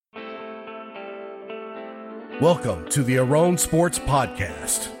Welcome to the Aron Sports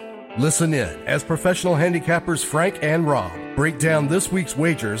Podcast. Listen in as professional handicappers Frank and Rob break down this week's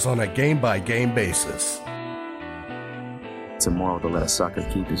wagers on a game-by-game basis. It's immoral to let a sucker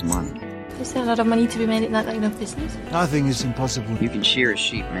keep his money. Is there a lot of money to be made in that line of business? Nothing is impossible. You can shear a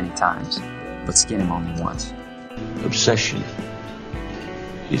sheep many times, but skin him only once. Obsession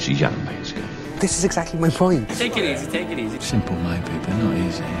is a young man's game. This is exactly my point. Take it easy, take it easy. Simple maybe, but not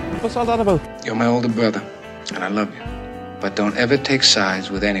easy. What's all that about? You're my older brother, and I love you. But don't ever take sides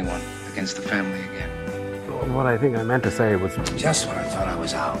with anyone against the family again. What I think I meant to say was... Just when I thought I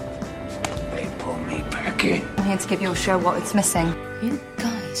was out, they pulled me back in. I'm here to give your show what it's missing. You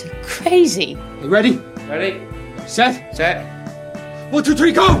guys are crazy. You ready? Ready. Set. Set. 1, 2,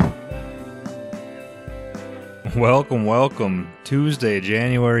 3, go! Welcome. Tuesday,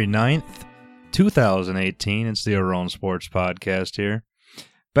 January 9th, 2018. It's the Aron Sports Podcast here.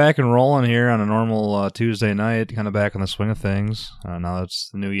 Back and rolling here on a normal Tuesday night, kind of back in the swing of things. Now it's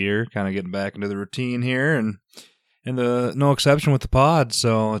the new year, kind of getting back into the routine here, and no exception with the pod.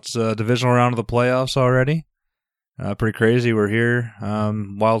 So it's a divisional round of the playoffs already. Pretty crazy. We're here.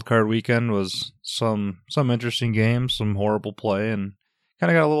 Wild card weekend was some interesting games, some horrible play, and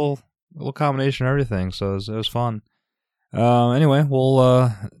kind of got a little combination of everything. So it was fun. Anyway,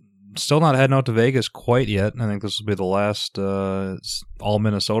 we'll still not heading out to Vegas quite yet. I think this will be the last all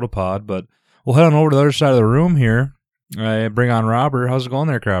Minnesota pod, but we'll head on over to the other side of the room here. I bring on Robert. How's it going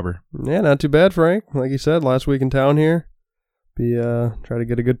there, Crobber? Yeah, not too bad, Frank. Like you said, last week in town here. Try to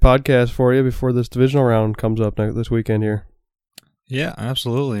get a good podcast for you before this divisional round comes up this weekend here. Yeah,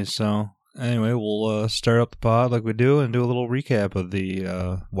 absolutely. So anyway, we'll start up the pod like we do and do a little recap of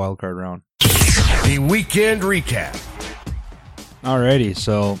the wild card round. The weekend recap. Alrighty,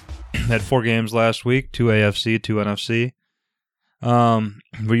 so had 4 games last week, 2 AFC, 2 NFC.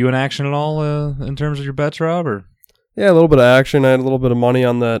 Were you in action at all in terms of your bets, Rob? Or? Yeah, a little bit of action. I had a little bit of money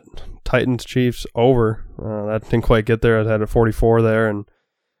on that Titans-Chiefs over. That didn't quite get there. I had a 44 there and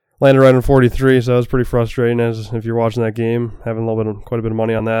landed right on 43, so that was pretty frustrating as if you're watching that game, having quite a bit of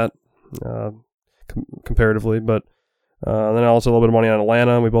money on that comparatively. But then also a little bit of money on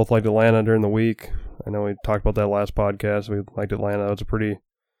Atlanta. We both liked Atlanta during the week. I know we talked about that last podcast. We liked Atlanta. It was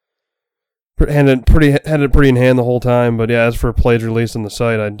had it pretty in hand the whole time. But yeah, as for plays released on the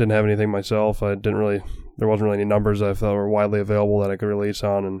site, I didn't have anything myself. There wasn't really any numbers I felt were widely available that I could release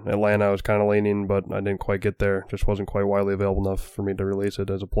on. And Atlanta I was kind of leaning, but I didn't quite get there. Just wasn't quite widely available enough for me to release it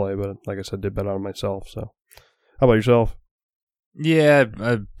as a play. But like I said, did bet on it myself. So, how about yourself? Yeah,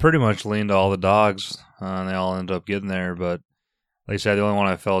 I pretty much leaned to all the dogs, and they all ended up getting there. But like I said, the only one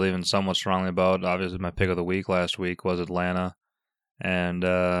I felt even somewhat strongly about, obviously my pick of the week last week, was Atlanta. And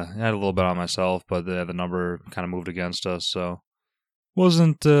I had a little bit on myself, but the number kind of moved against us. So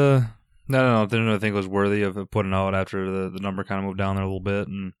wasn't, I didn't think it was worthy of putting out after the number kind of moved down there a little bit.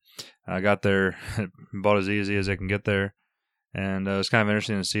 And I got there about as easy as I can get there. And it was kind of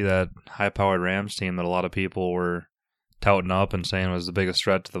interesting to see that high-powered Rams team that a lot of people were touting up and saying was the biggest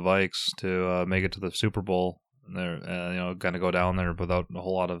threat to the Vikes to make it to the Super Bowl. They're going to go down there without a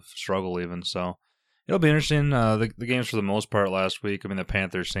whole lot of struggle even. So it'll be interesting. The games for the most part last week. I mean, the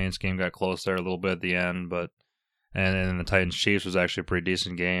Panthers-Saints game got close there a little bit at the end, and the Titans-Chiefs was actually a pretty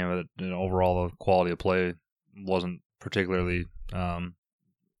decent game. But overall, the quality of play wasn't particularly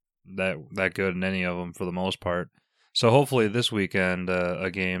that good in any of them for the most part. So hopefully this weekend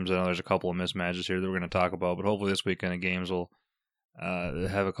of games, I know there's a couple of mismatches here that we're going to talk about, but hopefully this weekend of games will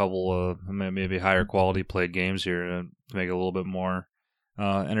have a couple of maybe higher quality played games here to make it a little bit more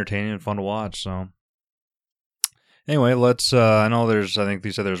entertaining and fun to watch. So anyway, let's. I think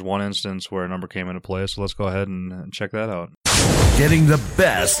you said there's one instance where a number came into play, so let's go ahead and check that out. Getting the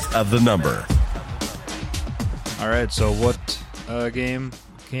best of the number. All right. So what game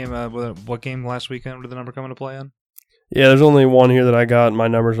came? What game last weekend did the number come into play on? Yeah, there's only one here that I got. My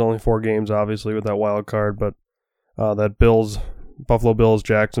number's only 4 games, obviously, with that wild card, but that Buffalo Bills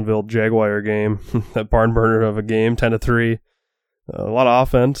Jacksonville Jaguar game, that barn burner of a game, 10-3. A lot of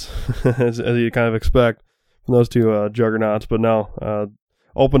offense, as you kind of expect from those two juggernauts. But no,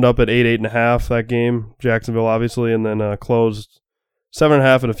 opened up at 8.5 that game, Jacksonville obviously, and then closed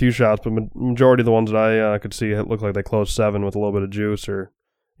 7.5 and a few shots. But majority of the ones that I could see it looked like they closed 7 with a little bit of juice, or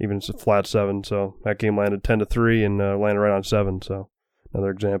even just a flat 7. So that game landed 10-3 and landed right on 7. So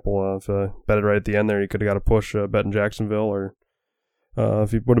another example of betted right at the end there, you could have got a push bet in Jacksonville, or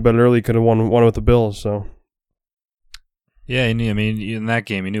if you would have bet early, you could have won with the Bills. So Yeah, in that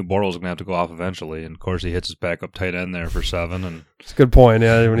game, you knew Bortles was going to have to go off eventually, and of course he hits his backup tight end there for 7. And it's a good point,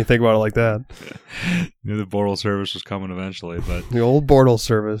 yeah, when you think about it like that. Knew the Bortles service was coming eventually, but the old Bortles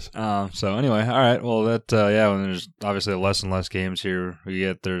service. So anyway, all right, well, when there's obviously less and less games here,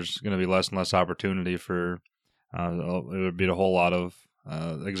 there's going to be less and less opportunity for, it would be a whole lot of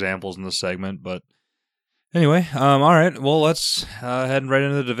examples in this segment, but anyway, all right, well, let's head right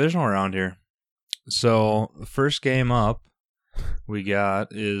into the divisional round here. So the first game up we got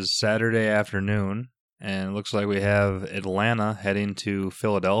is Saturday afternoon, and it looks like we have Atlanta heading to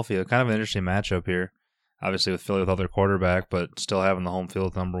Philadelphia. Kind of an interesting matchup here, obviously with Philly without their quarterback, but still having the home field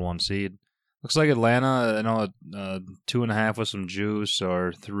with number 1 seed. Looks like Atlanta, 2.5 with some juice,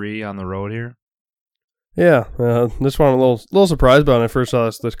 or 3 on the road here. Yeah, this one I'm a little surprised about when I first saw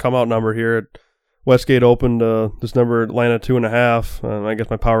this come out number here. At Westgate opened this number Atlanta 2.5. I guess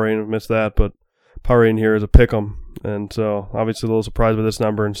my power rating missed that, but power rating here is a pick'em, and so obviously a little surprised by this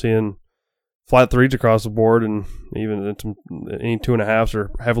number and seeing flat 3s across the board, and even any 2.5s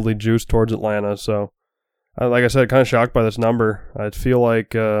are heavily juiced towards Atlanta. So, like I said, kind of shocked by this number. I feel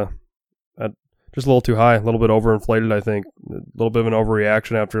like just a little too high, a little bit overinflated. I think a little bit of an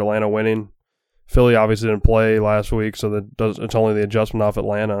overreaction after Atlanta winning. Philly obviously didn't play last week, so it's only the adjustment off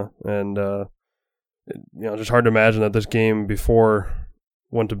Atlanta, and just hard to imagine that this game before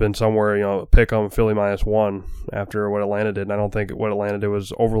wouldn't have been somewhere, pick 'em Philly -1 after what Atlanta did. And I don't think what Atlanta did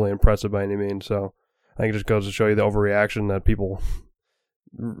was overly impressive by any means. So I think it just goes to show you the overreaction that people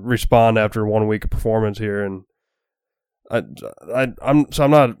respond after 1 week of performance here. And I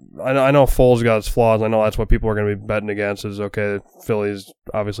know Foles got his flaws. I know that's what people are going to be betting against is, okay, Philly's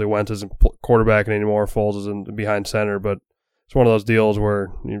obviously Wentz isn't quarterbacking anymore. Foles isn't behind center, but it's one of those deals where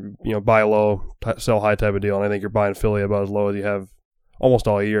you buy low, sell high type of deal. And I think you're buying Philly about as low as you have almost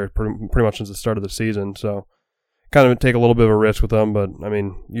all year, pretty much since the start of the season. So kind of take a little bit of a risk with them, but I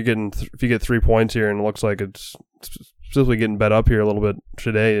mean, if you get 3 points here, and it looks like it's specifically getting bet up here a little bit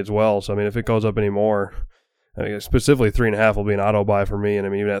today as well. So I mean, if it goes up any more, specifically 3.5 will be an auto buy for me, and I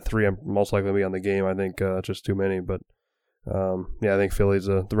mean even at 3, I'm most likely to be on the game. I think it's just too many, but I think Philly's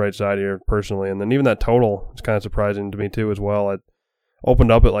the right side here personally, and then even that total is kind of surprising to me too as well.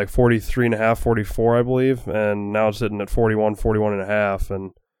 Opened up at like 43.5, 44, I believe, and now it's sitting at 41, 41.5, and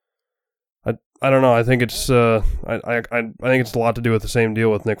I don't know. I think it's I think it's a lot to do with the same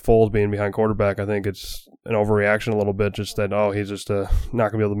deal with Nick Foles being behind quarterback. I think it's an overreaction a little bit, just that he's just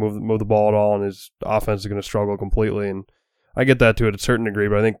not going to be able to move the ball at all, and his offense is going to struggle completely. And I get that to a certain degree,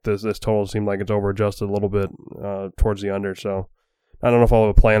 but I think this total seemed like it's overadjusted a little bit towards the under. So I don't know if I'll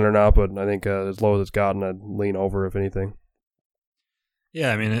have a plan or not, but I think as low as it's gotten, I'd lean over if anything.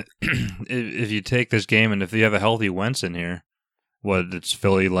 Yeah, I mean, if you take this game and if you have a healthy Wentz in here, it's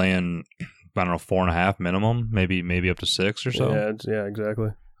Philly laying, I don't know, 4.5 minimum, maybe up to 6 or so. Yeah,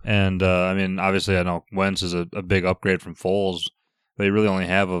 exactly. And I mean, obviously, I know Wentz is a big upgrade from Foles. They really only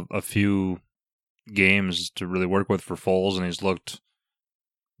have a few games to really work with for Foles, and he's looked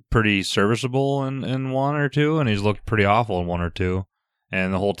pretty serviceable in 1 or 2, and he's looked pretty awful in 1 or 2.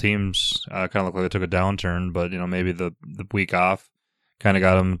 And the whole team's kind of looked like they took a downturn, but maybe the week off kind of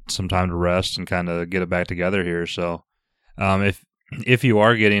got him some time to rest and kind of get it back together here. So if you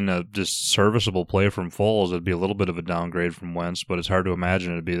are getting a just serviceable play from Foles, it'd be a little bit of a downgrade from Wentz, but it's hard to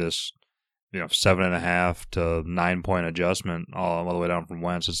imagine it'd be this 7.5 to 9 point adjustment all the way down from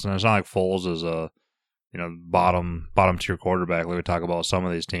Wentz. It's not like Foles is a bottom tier quarterback like we talk about some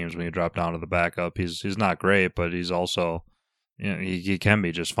of these teams when you drop down to the backup. He's not great, but he's also he can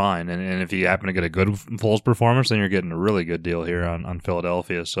be just fine. And if you happen to get a good Foles performance, then you're getting a really good deal here on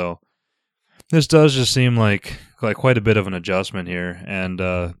Philadelphia. So this does just seem like quite a bit of an adjustment here. And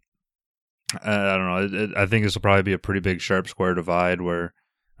I don't know. I think this will probably be a pretty big sharp square divide where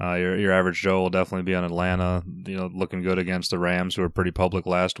your average Joe will definitely be on Atlanta, looking good against the Rams, who were pretty public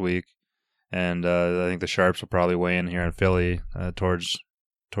last week. And I think the sharps will probably weigh in here in Philly towards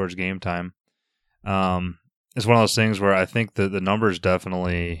game time. It's one of those things where I think the numbers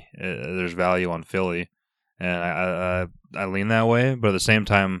definitely there's value on Philly, and I lean that way. But at the same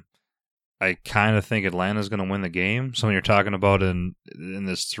time, I kind of think Atlanta's going to win the game. So when you're talking about in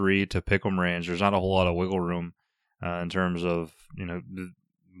this 3 to pick 'em range, there's not a whole lot of wiggle room in terms of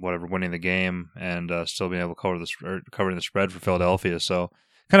winning the game and still being able to covering the spread for Philadelphia. So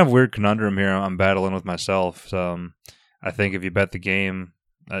kind of weird conundrum here. I'm battling with myself. I think if you bet the game.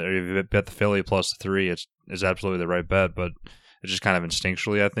 Or if you bet the Philly plus the 3, it's absolutely the right bet, but it's just kind of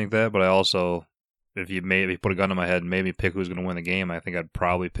instinctually I think that. But I also, if you put a gun to my head and made me pick who's going to win the game, I think I'd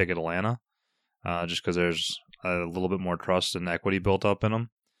probably pick Atlanta, just because there's a little bit more trust and equity built up in them.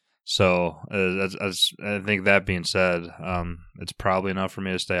 So I think that being said, it's probably enough for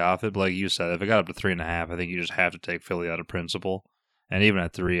me to stay off it. But like you said, if it got up to 3.5, I think you just have to take Philly out of principle. And even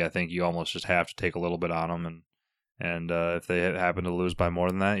at 3, I think you almost just have to take a little bit on them. And if they happen to lose by more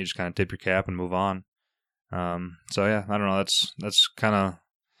than that, you just kind of tip your cap and move on. So yeah, I don't know. That's kind of,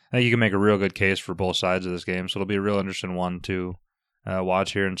 I think you can make a real good case for both sides of this game. So it'll be a real interesting one to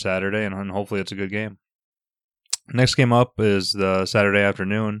watch here on Saturday, and hopefully it's a good game. Next game up is the Saturday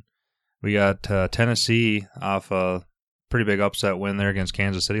afternoon. We got Tennessee off a pretty big upset win there against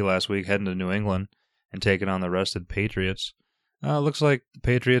Kansas City last week, heading to New England and taking on the rested Patriots. Looks like the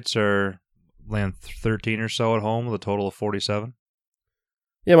Patriots are laying 13 or so at home with a total of 47.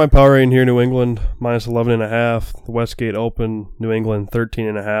 Yeah, my power rating here, New England, minus 11.5. The Westgate Open, New England,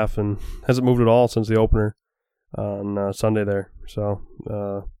 13.5, and hasn't moved at all since the opener on Sunday there. So,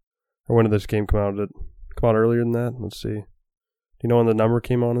 when did this game come out? Did it come out earlier than that? Let's see. Do you know when the number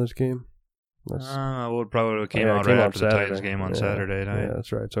came on in this game? It probably came out right after the Titans game on Saturday night. Yeah,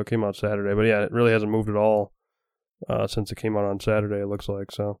 that's right. So it came out Saturday. But yeah, it really hasn't moved at all since it came out on Saturday, it looks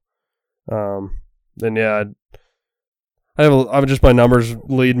like. So, then yeah, I just my numbers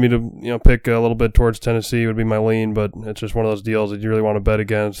lead me to pick a little bit towards Tennessee would be my lean, but it's just one of those deals that you really want to bet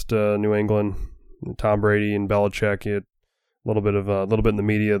against New England, Tom Brady and Belichick. A little bit in the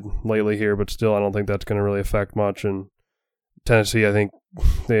media lately here, but still I don't think that's going to really affect much. And Tennessee, I think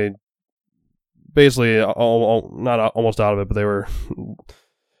they basically not almost out of it, but they were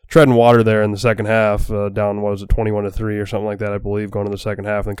treading water there in the second half, down 21-3 or something like that, I believe, going to the second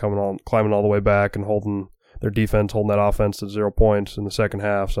half and then climbing all the way back and holding their defense, holding that offense to 0 points in the second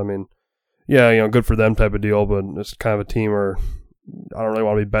half. So I mean, yeah, good for them type of deal, but it's kind of a team where I don't really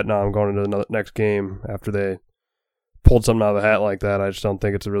want to be betting on them going into the next game after they pulled something out of the hat like that. I just don't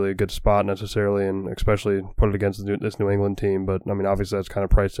think it's a really good spot necessarily, and especially put it against this New England team. But I mean, obviously that's kind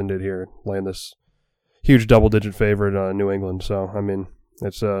of priced into it here, laying this huge double-digit favorite on New England. So I mean,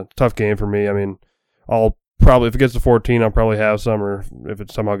 it's a tough game for me. I mean, I'll probably, if it gets to 14, I'll probably have some, or if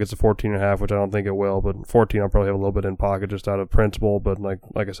it somehow gets to 14.5, which I don't think it will, but 14 I'll probably have a little bit in pocket just out of principle. But like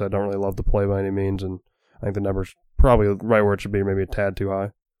I said, I don't really love the play by any means, and I think the number's probably right where it should be, maybe a tad too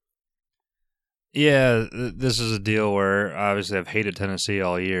high. Yeah, this is a deal where obviously I've hated Tennessee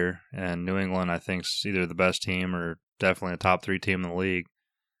all year, and New England I think is either the best team or definitely a top 3 team in the league.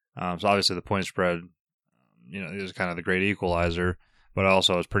 So obviously the point spread, is kind of the great equalizer, but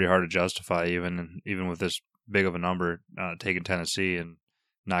also it's pretty hard to justify even with this big of a number taking Tennessee and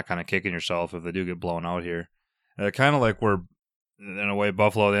not kind of kicking yourself if they do get blown out here. Kind of like where, in a way,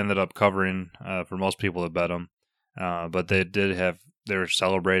 Buffalo, they ended up covering for most people that bet them, but they were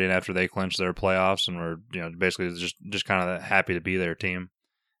celebrating after they clinched their playoffs and were basically just kind of happy to be their team.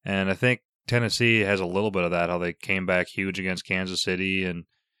 And I think Tennessee has a little bit of that, how they came back huge against Kansas City and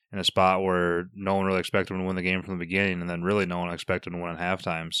in a spot where no one really expected them to win the game from the beginning, and then really no one expected them to win at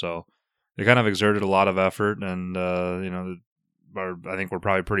halftime. So they kind of exerted a lot of effort, and I think we're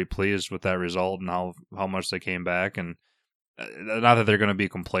probably pretty pleased with that result and how much they came back. And not that they're going to be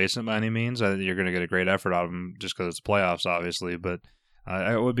complacent by any means. I think you're going to get a great effort out of them just because it's playoffs, obviously. But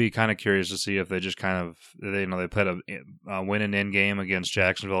I would be kind of curious to see if they just kind of they played a win and in game against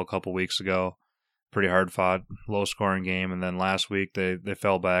Jacksonville a couple weeks ago. Pretty hard fought, low scoring game, and then last week they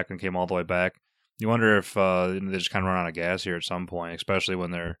fell back and came all the way back. You wonder if they just kind of run out of gas here at some point, especially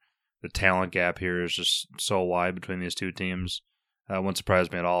when the talent gap here is just so wide between these two teams. Wouldn't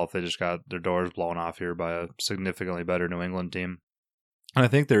surprise me at all if they just got their doors blown off here by a significantly better New England team. And I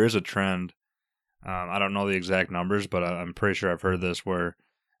think there is a trend. I don't know the exact numbers, but I'm pretty sure I've heard this where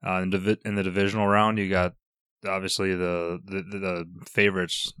in the divisional round you got obviously the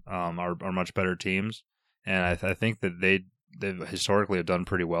favorites are much better teams, and I think that they historically have done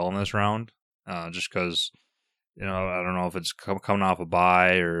pretty well in this round, just because I don't know if it's coming off a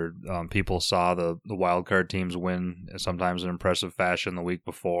bye or people saw the wild card teams win sometimes in impressive fashion the week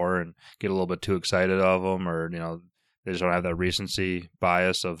before and get a little bit too excited of them, or they just don't have that recency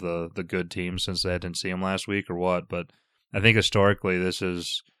bias of the good teams since they didn't see them last week or what. But I think historically this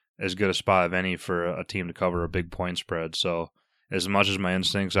is as good a spot of any for a team to cover a big point spread. So as much as my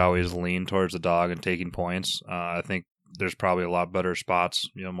instincts always lean towards the dog and taking points, I think there's probably a lot better spots,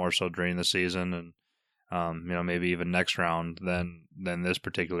 more so during the season and maybe even next round than this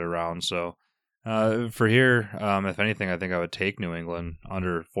particular round. So for here, if anything, I think I would take New England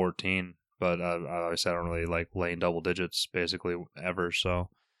under 14. But obviously I don't really like laying double digits basically ever. So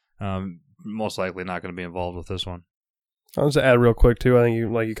most likely not going to be involved with this one. I want to add real quick too. I think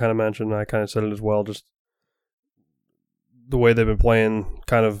you kind of mentioned, and I kind of said it as well. Just the way they've been playing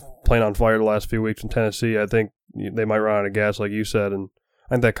on fire the last few weeks in Tennessee. I think they might run out of gas, like you said, and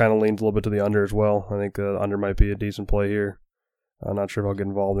I think that kind of leans a little bit to the under as well. I think the under might be a decent play here. I'm not sure if I'll get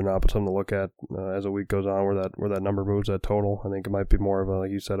involved or not, but something to look at as the week goes on where that number moves, that total. I think it might be more of a,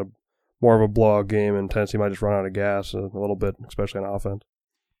 like you said, more of a blowout game, and Tennessee might just run out of gas a little bit, especially on offense.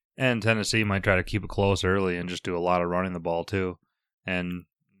 And Tennessee might try to keep it close early and just do a lot of running the ball too. And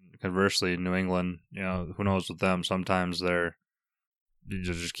conversely, New England, who knows with them, sometimes they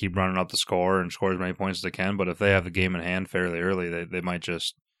just keep running up the score and score as many points as they can. But if they have the game in hand fairly early, they might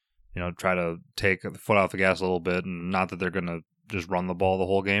just, try to take the foot off the gas a little bit. And not that they're going to just run the ball the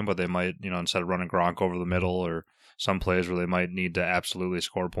whole game, but they might, instead of running Gronk over the middle, or some plays where they might need to absolutely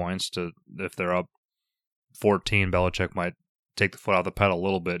score points if they're up 14, Belichick might take the foot off the pedal a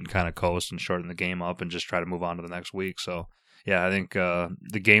little bit and kind of coast and shorten the game up and just try to move on to the next week. So, yeah, I think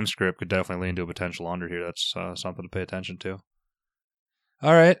the game script could definitely lean to a potential under here. That's something to pay attention to.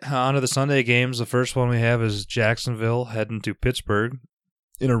 All right, on to the Sunday games. The first one we have is Jacksonville heading to Pittsburgh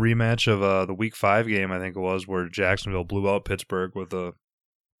in a rematch of the Week 5 game, I think it was, where Jacksonville blew out Pittsburgh with a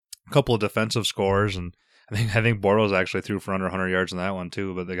couple of defensive scores. And I think Bortles actually threw for under 100 yards in that one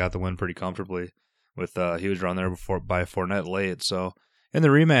too, but they got the win pretty comfortably with a huge run there by Fournette late. So in the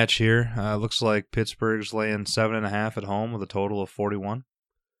rematch here, looks like Pittsburgh's laying 7.5 at home with a total of 41.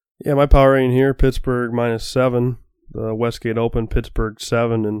 Yeah, my power rating here, Pittsburgh -7. The Westgate Open, Pittsburgh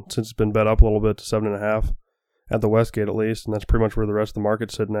 7, and since it's been bet up a little bit to 7.5 at the Westgate at least, and that's pretty much where the rest of the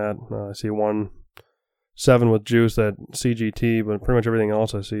market's sitting at. I see 1.7 with juice at CGT, but pretty much everything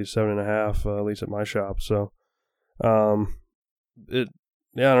else I see 7.5, at least at my shop. So, I don't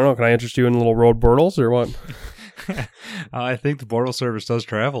know. Can I interest you in a little road Bortles or what? I think the Bortles service does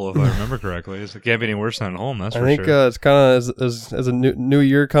travel, if I remember correctly. It can't be any worse than at home, that's for sure. I think it's kind of as a new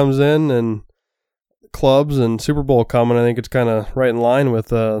year comes in and clubs and Super Bowl coming, I think it's kind of right in line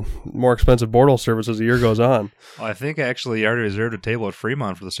with more expensive Bortles service as the year goes on. Well, I think actually he already reserved a table at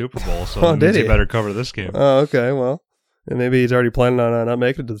Fremont for the Super Bowl, so did he better cover this game. Oh, okay. Well, and maybe he's already planning on not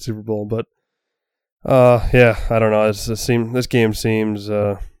making it to the Super Bowl, but yeah, I don't know. This game seems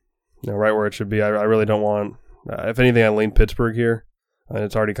right where it should be. I really don't want. If anything, I lean Pittsburgh here. And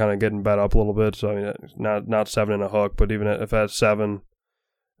it's already kind of getting bet up a little bit. So I mean, not 7 and a hook, but even if that's 7,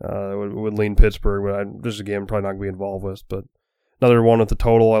 would lean Pittsburgh. But this is a game I'm probably not going to be involved with. But another one with the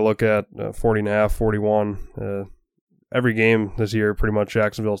total, I look at 40.5, 41. Every game this year, pretty much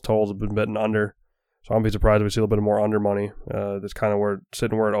Jacksonville's totals have been betting under. So I won't be surprised if we see a little bit more under money. That's kind of where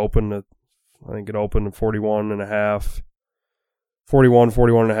it opened. I think it opened at 41.5.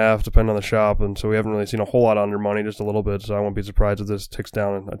 41.5, depending on the shop, and so we haven't really seen a whole lot of under money, just a little bit, so I won't be surprised if this ticks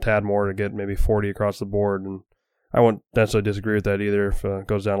down a tad more to get maybe 40 across the board, and I won't necessarily disagree with that either if it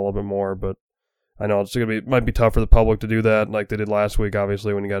goes down a little bit more, but I know it might be tough for the public to do that like they did last week,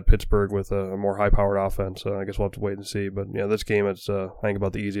 obviously, when you got Pittsburgh with a more high-powered offense, so I guess we'll have to wait and see, but yeah, this game, it's I think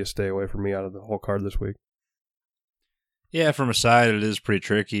about the easiest stay away for me out of the whole card this week. Yeah, from a side, it is pretty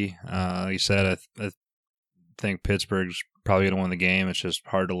tricky. Like you said, I think Pittsburgh's probably going to win the game. It's just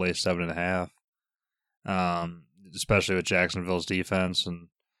hard to lay 7.5, especially with Jacksonville's defense. And,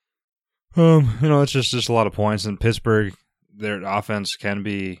 it's just a lot of points. And Pittsburgh, their offense can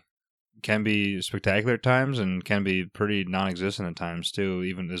be spectacular at times and can be pretty non-existent at times too,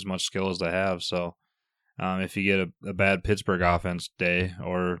 even as much skill as they have. So if you get a bad Pittsburgh offense day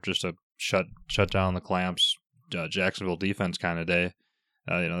or just a shut down the clamps Jacksonville defense kind of day,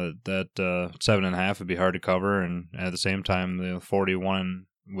 that 7.5 would be hard to cover, and at the same time, the 41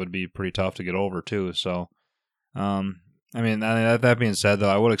 would be pretty tough to get over too. So, that being said, though,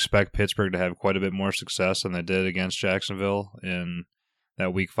 I would expect Pittsburgh to have quite a bit more success than they did against Jacksonville in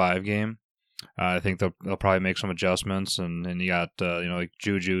that Week 5 game. I think they'll probably make some adjustments, and you got like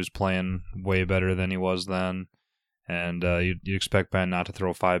Juju's playing way better than he was then, and you expect Ben not to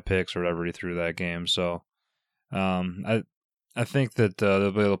throw 5 picks or whatever he threw that game. So, I think that they'll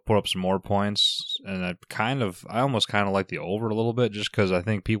be able to put up some more points, and I almost kind of like the over a little bit, just because I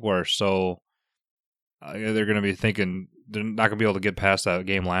think people are so they're going to be thinking they're not going to be able to get past that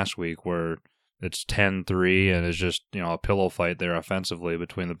game last week where it's 10-3 and it's just a pillow fight there offensively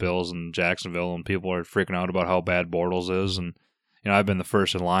between the Bills and Jacksonville, and people are freaking out about how bad Bortles is, and I've been the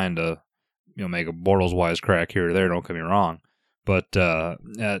first in line to make a Bortles wisecrack here or there. Don't get me wrong, but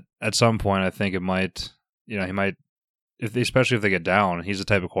at some point I think it might he might. Especially if they get down, he's the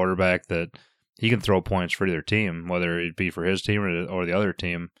type of quarterback that he can throw points for either team, whether it be for his team or the other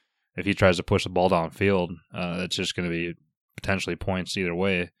team. If he tries to push the ball downfield, it's just going to be potentially points either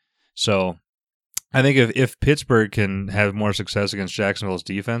way. So I think if Pittsburgh can have more success against Jacksonville's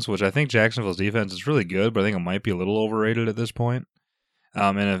defense, which I think Jacksonville's defense is really good, but I think it might be a little overrated at this point.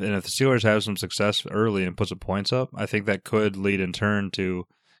 And if the Steelers have some success early and put some points up, I think that could lead in turn to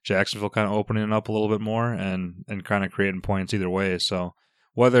Jacksonville kind of opening it up a little bit more and kind of creating points either way. So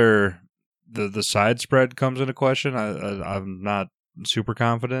whether the side spread comes into question, I'm not super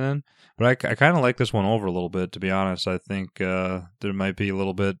confident in, but I kind of like this one over a little bit, to be honest. I think there might be a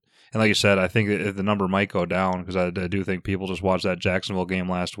little bit, and like you said, I think the number might go down because I do think people just watched that Jacksonville game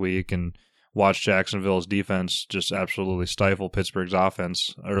last week and watched Jacksonville's defense just absolutely stifle Pittsburgh's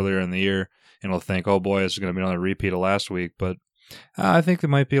offense earlier in the year, and will think, oh boy, this is going to be another repeat of last week. But I think there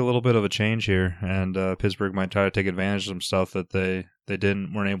might be a little bit of a change here, and Pittsburgh might try to take advantage of some stuff that they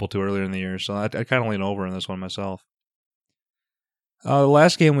weren't able to earlier in the year. So I kind of lean over in this one myself. The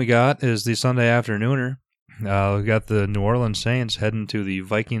last game we got is the Sunday afternooner. We got the New Orleans Saints heading to the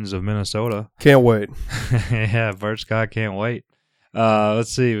Vikings of Minnesota. Can't wait. Yeah, Bart Scott can't wait.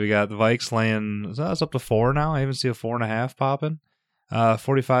 Let's see. We got the Vikes laying. That's up to 4 now. I even see a 4.5 popping.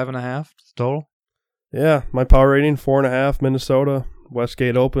 45.5 total. Yeah, my power rating 4.5. Minnesota.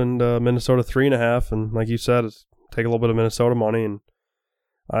 Westgate opened Minnesota 3.5, and like you said, it's take a little bit of Minnesota money. And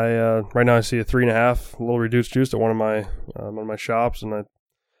I right now I see a 3.5, a little reduced juice at one of my shops, and I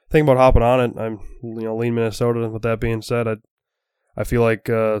think about hopping on it. I'm lean Minnesota. With that being said, I feel like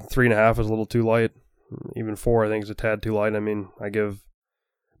 3.5 is a little too light. Even 4, I think, is a tad too light. I mean, I give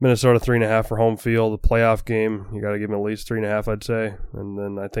Minnesota 3.5 for home field. The playoff game, you got to give them at least 3.5, I'd say. And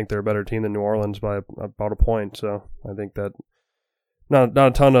then I think they're a better team than New Orleans by about a point. So I think that not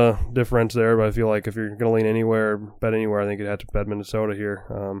a ton of difference there, but I feel like if you're going to lean anywhere, bet anywhere, I think you'd have to bet Minnesota here.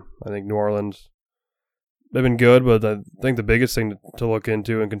 I think New Orleans, they've been good, but I think the biggest thing to look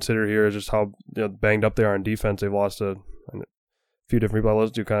into and consider here is just how banged up they are on defense. They've lost a few different people I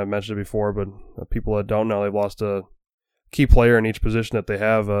listened to kind of mentioned it before, but people that don't know, they've lost a key player in each position that they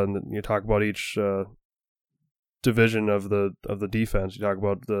have. And you talk about each division of the defense. You talk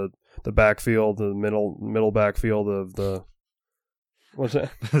about the backfield, the middle backfield of the what's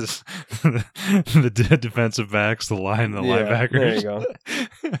that? The defensive backs, the line, the linebackers. There you go.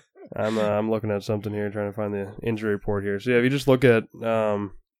 I'm looking at something here, trying to find the injury report here. So yeah, if you just look at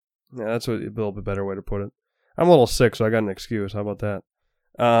that's a little bit better way to put it. I'm a little sick, so I got an excuse. How about that?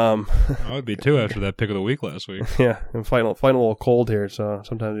 I would be too after that pick of the week last week. Yeah, I'm fighting a little cold here, so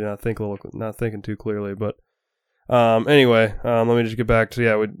sometimes you're not thinking too clearly. But anyway, let me just get back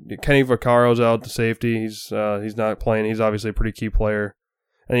to Kenny Vaccaro's out, the safety. He's not playing. He's obviously a pretty key player.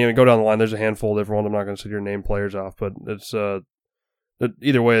 And go down the line. There's a handful of different ones. I'm not going to sit here and name players off, but it's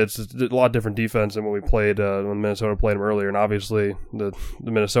either way, it's a lot different defense than when we played when Minnesota played them earlier. And obviously, the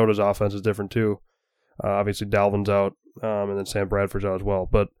Minnesota's offense is different too. Obviously, Dalvin's out, and then Sam Bradford's out as well.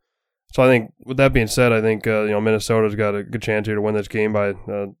 But so I think, with that being said, I think Minnesota's got a good chance here to win this game by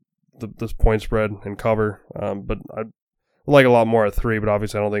this point spread and cover. But I like a lot more at 3. But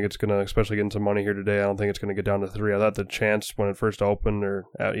obviously, I don't think it's going to, especially getting some money here today, I don't think it's going to get down to 3. I thought the chance when it first opened, or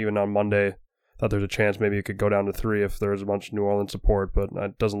even on Monday, I thought there's a chance maybe it could go down to 3 if there was a bunch of New Orleans support. But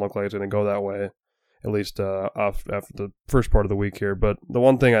it doesn't look like it's going to go that way, at least after the first part of the week here. But the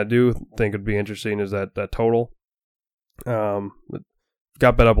one thing I do think would be interesting is that total.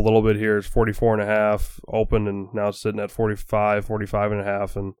 Got bet up a little bit here. It's 44.5 open, and now it's sitting at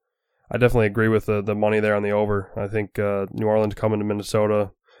 45.5, and I definitely agree with the money there on the over. I think New Orleans coming to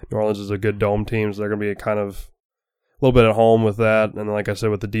Minnesota. New Orleans is a good dome team, so they're going to be kind of a little bit at home with that. And like I said,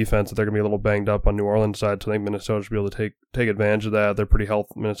 with the defense, they're going to be a little banged up on New Orleans' side, so I think Minnesota should be able to take advantage of that. They're pretty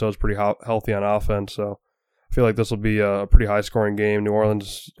healthy. Minnesota's pretty healthy on offense, so I feel like this will be a pretty high-scoring game. New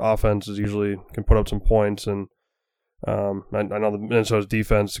Orleans' offense usually can put up some points, and I know the Minnesota's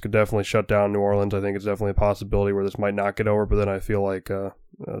defense could definitely shut down New Orleans. I think it's definitely a possibility where this might not get over, but then I feel like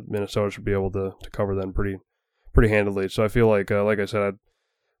Minnesota should be able to cover them pretty handily. So I feel like I said, I'd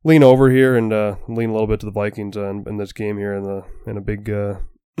lean over here and lean a little bit to the Vikings in this game here in a big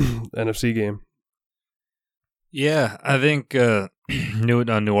NFC game. Yeah, I think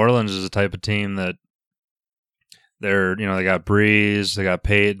New Orleans is the type of team that they got Breeze, they got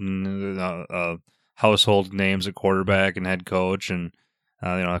Peyton, household names at quarterback and head coach, and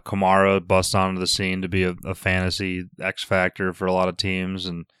Kamara busts onto the scene to be a fantasy X factor for a lot of teams,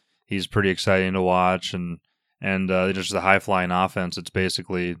 and he's pretty exciting to watch. And just the high flying offense, it's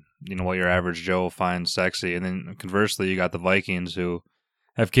basically what your average Joe finds sexy. And then conversely, you got the Vikings, who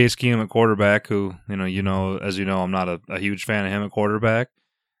have Case Keenum at quarterback, who as you know, I'm not a huge fan of him at quarterback,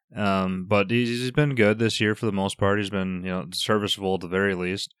 but he's been good this year for the most part. He's been serviceable at the very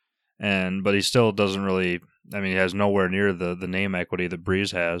least. But he still doesn't really. I mean, he has nowhere near the name equity that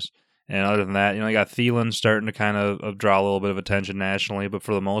Breeze has. And other than that, you got Thielen starting to kind of draw a little bit of attention nationally. But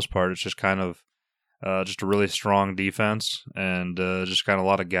for the most part, it's just kind of just a really strong defense, and just kind of a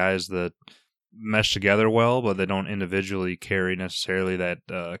lot of guys that mesh together well, but they don't individually carry necessarily that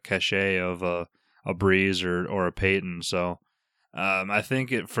cachet of a Breeze or a Peyton. So I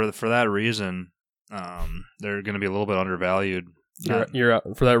think for that reason, they're going to be a little bit undervalued. You're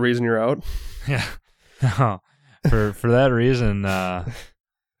out. For that reason, you're out? Yeah. for that reason, I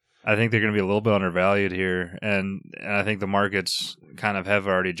think they're going to be a little bit undervalued here, and I think the markets kind of have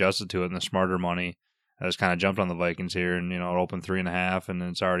already adjusted to it, and the smarter money has kind of jumped on the Vikings here, and it opened 3.5, and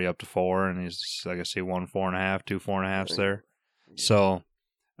it's already up to 4, and he's, like I say, 1 4.5, 2 4.5s there. So,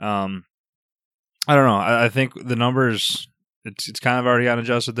 I don't know. I think the numbers, it's kind of already gotten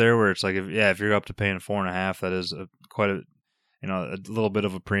adjusted there, where it's like if you're up to paying 4.5, that is quite a little bit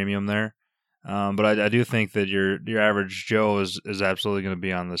of a premium there. But I do think that your average Joe is absolutely going to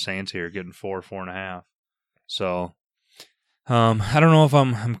be on the Saints here, getting 4.5. So, I don't know if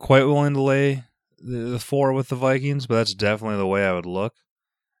I'm quite willing to lay the 4 with the Vikings, but that's definitely the way I would look.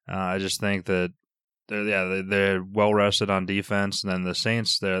 I just think that they're well rested on defense, and then the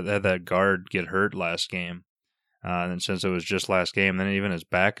Saints they had that guard get hurt last game, and since it was just last game, then even his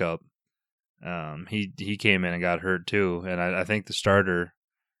backup, he came in and got hurt too, and I think the starter,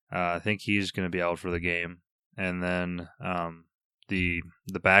 I think he's going to be out for the game, and then the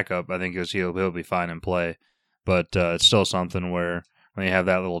backup, I think he'll be fine in play, but it's still something where when you have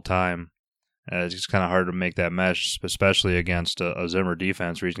that little time, it's just kind of hard to make that mesh, especially against a Zimmer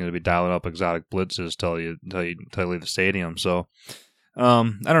defense where he's going to be dialing up exotic blitzes till you leave the stadium. So I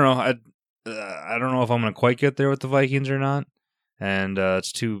don't know. I don't know if I'm going to quite get there with the Vikings or not. And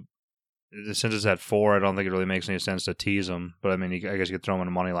it's too, since it's at 4, I don't think it really makes any sense to tease them. But I mean, I guess you could throw them in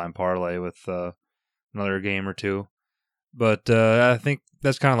a money line parlay with another game or two. But I think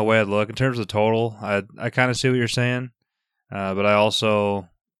that's kind of the way I'd look in terms of the total. I kind of see what you're saying, but I also.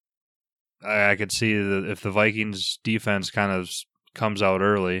 I could see that if the Vikings defense kind of comes out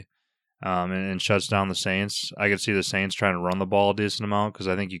early and shuts down the Saints, I could see the Saints trying to run the ball a decent amount, because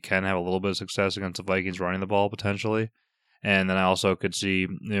I think you can have a little bit of success against the Vikings running the ball potentially. And then I also could see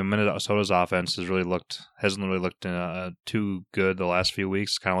Minnesota's offense hasn't really looked too good the last few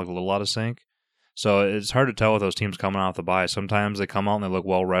weeks. It's kind of looked a little out of sync. So it's hard to tell with those teams coming off the bye. Sometimes they come out and they look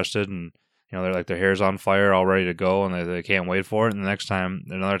well rested, and they're like their hair's on fire, all ready to go, and they can't wait for it. And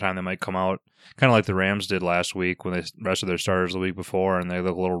another time they might come out kind of like the Rams did last week when they rested their starters the week before, and they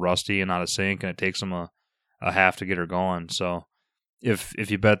look a little rusty and out of sync, and it takes them a half to get her going. So if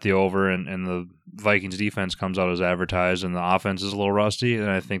you bet the over and the Vikings defense comes out as advertised and the offense is a little rusty, then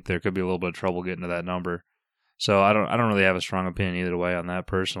I think there could be a little bit of trouble getting to that number. So I don't really have a strong opinion either way on that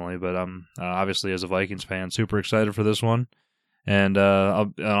personally, but I'm obviously as a Vikings fan super excited for this one. And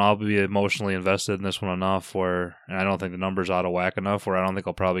I'll be emotionally invested in this one enough where I don't think the number's out of whack enough where I don't think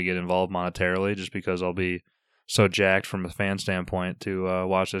I'll probably get involved monetarily, just because I'll be so jacked from a fan standpoint to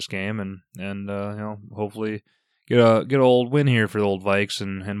watch this game and hopefully get an old win here for the old Vikes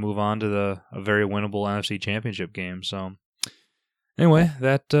and move on to a very winnable NFC Championship game. So anyway,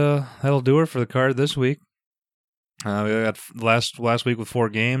 that'll do it for the card this week. We got last week with 4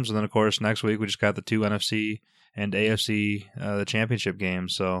 games, and then of course next week we just got the 2 NFC and AFC the championship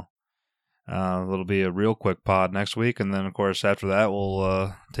games. So it'll be a real quick pod next week, and then of course after that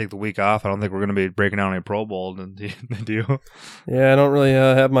we'll take the week off. I don't think we're going to be breaking down any Pro Bowl. Do you? Yeah, I don't really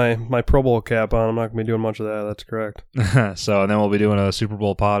have my Pro Bowl cap on. I'm not going to be doing much of that. That's correct. So and then we'll be doing a Super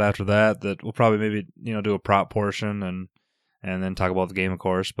Bowl pod after that. That we'll probably maybe do a prop portion and then talk about the game, of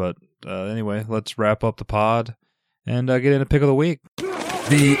course. But anyway, let's wrap up the pod and get into pick of the week.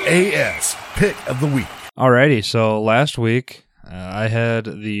 The AS pick of the week. Alrighty, so last week I had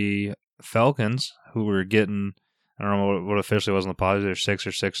the Falcons, who were getting, I don't know what officially was in the pod, either 6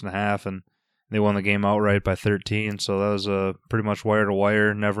 or 6.5, and they won the game outright by 13, so that was a pretty much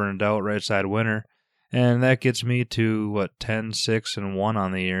wire-to-wire, never in doubt, right side winner, and that gets me to, 10-6-1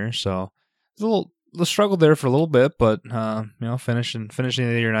 on the year, so it's a little struggled there for a little bit, but finishing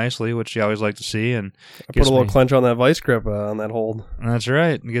the year nicely, which you always like to see. And I put a little clench on that vice grip on that hold. That's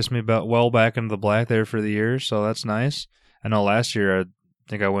right. It gets me about well back into the black there for the year, so that's nice. I know last year I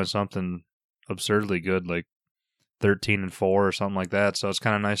think I went something absurdly good, like 13-4 or something like that. So it's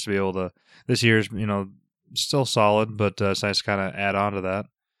kind of nice to be able to. This year's still solid, but it's nice to kind of add on to that.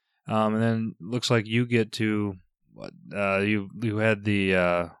 And then looks like you get to you had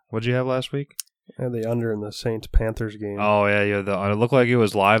the what'd you have last week? And the under in the Saints-Panthers game. Oh, yeah. It looked like it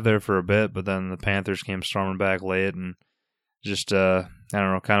was live there for a bit, but then the Panthers came storming back late and just, I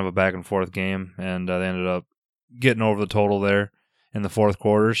don't know, kind of a back-and-forth game, and they ended up getting over the total there in the fourth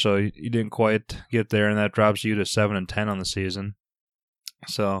quarter, so you didn't quite get there, and that drops you to 7-10 on the season.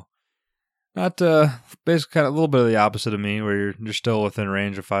 So Not basically kind of a little bit of the opposite of me, where you're still within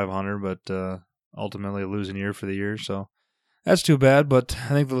range of 500, but ultimately a losing year for the year. So that's too bad. But I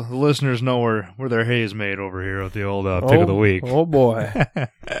think the listeners know where their hay is made over here with the old pick of the week. Oh boy!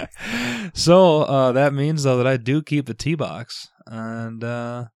 So that means though that I do keep the tee box, and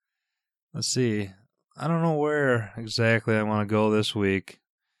let's see. I don't know where exactly I want to go this week.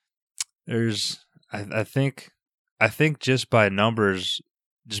 I think just by numbers,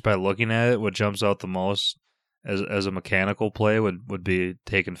 just by looking at it, what jumps out the most as a mechanical play would be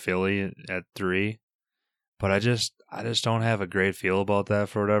taking Philly at 3. But I just don't have a great feel about that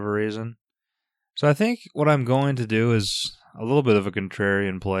for whatever reason. So I think what I'm going to do is a little bit of a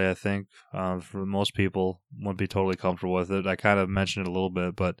contrarian play, I think. For most people, wouldn't be totally comfortable with it. I kind of mentioned it a little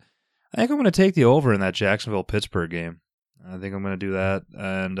bit, but I think I'm going to take the over in that Jacksonville-Pittsburgh game. I think I'm going to do that,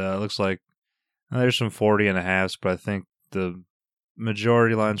 and it looks like there's some 40.5s, but I think the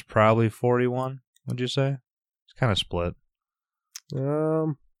majority line's probably 41, would you say? It's kind of split. I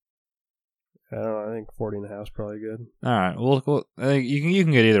don't know, I think 40.5 is probably good. All right, well, I think you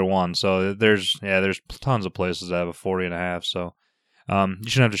can get either one. So there's tons of places that have a 40.5. So you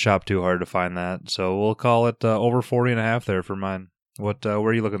shouldn't have to shop too hard to find that. So we'll call it over 40.5 there for mine. Where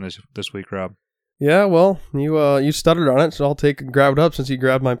are you looking this week, Rob? Yeah, well, you stuttered on it, so I'll grab it up since you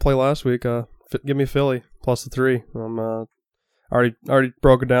grabbed my play last week. Give me Philly plus the 3. I'm already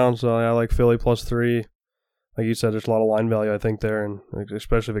broke it down, so I like Philly plus 3. Like you said, there's a lot of line value I think there, and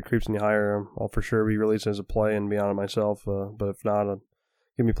especially if it creeps any higher, I'll for sure be releasing as a play and be on it myself. But if not,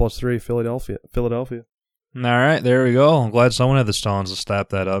 give me plus 3, Philadelphia. All right, there we go. I'm glad someone had the stones to stop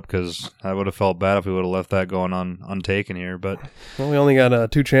that up, because I would have felt bad if we would have left that going untaken here. But well, we only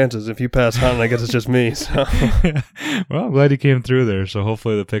got 2 chances. If you pass on, I guess it's just me. So. Well, I'm glad you came through there. So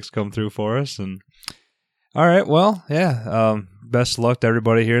hopefully the picks come through for us. And all right, well, yeah. Best of luck to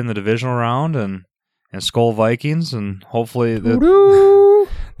everybody here in the divisional round and Skol Vikings, and hopefully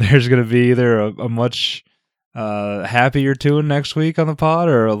there's going to be either a much happier tune next week on the pod,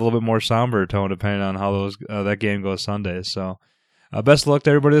 or a little bit more somber tone, depending on how that game goes Sunday. So, best of luck to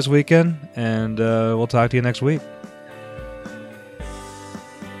everybody this weekend, and we'll talk to you next week.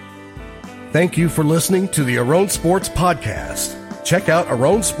 Thank you for listening to the Aron Sports Podcast. Check out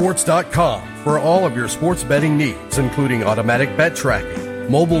aronsports.com for all of your sports betting needs, including automatic bet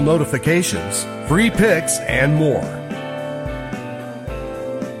tracking, mobile notifications, free picks, and more.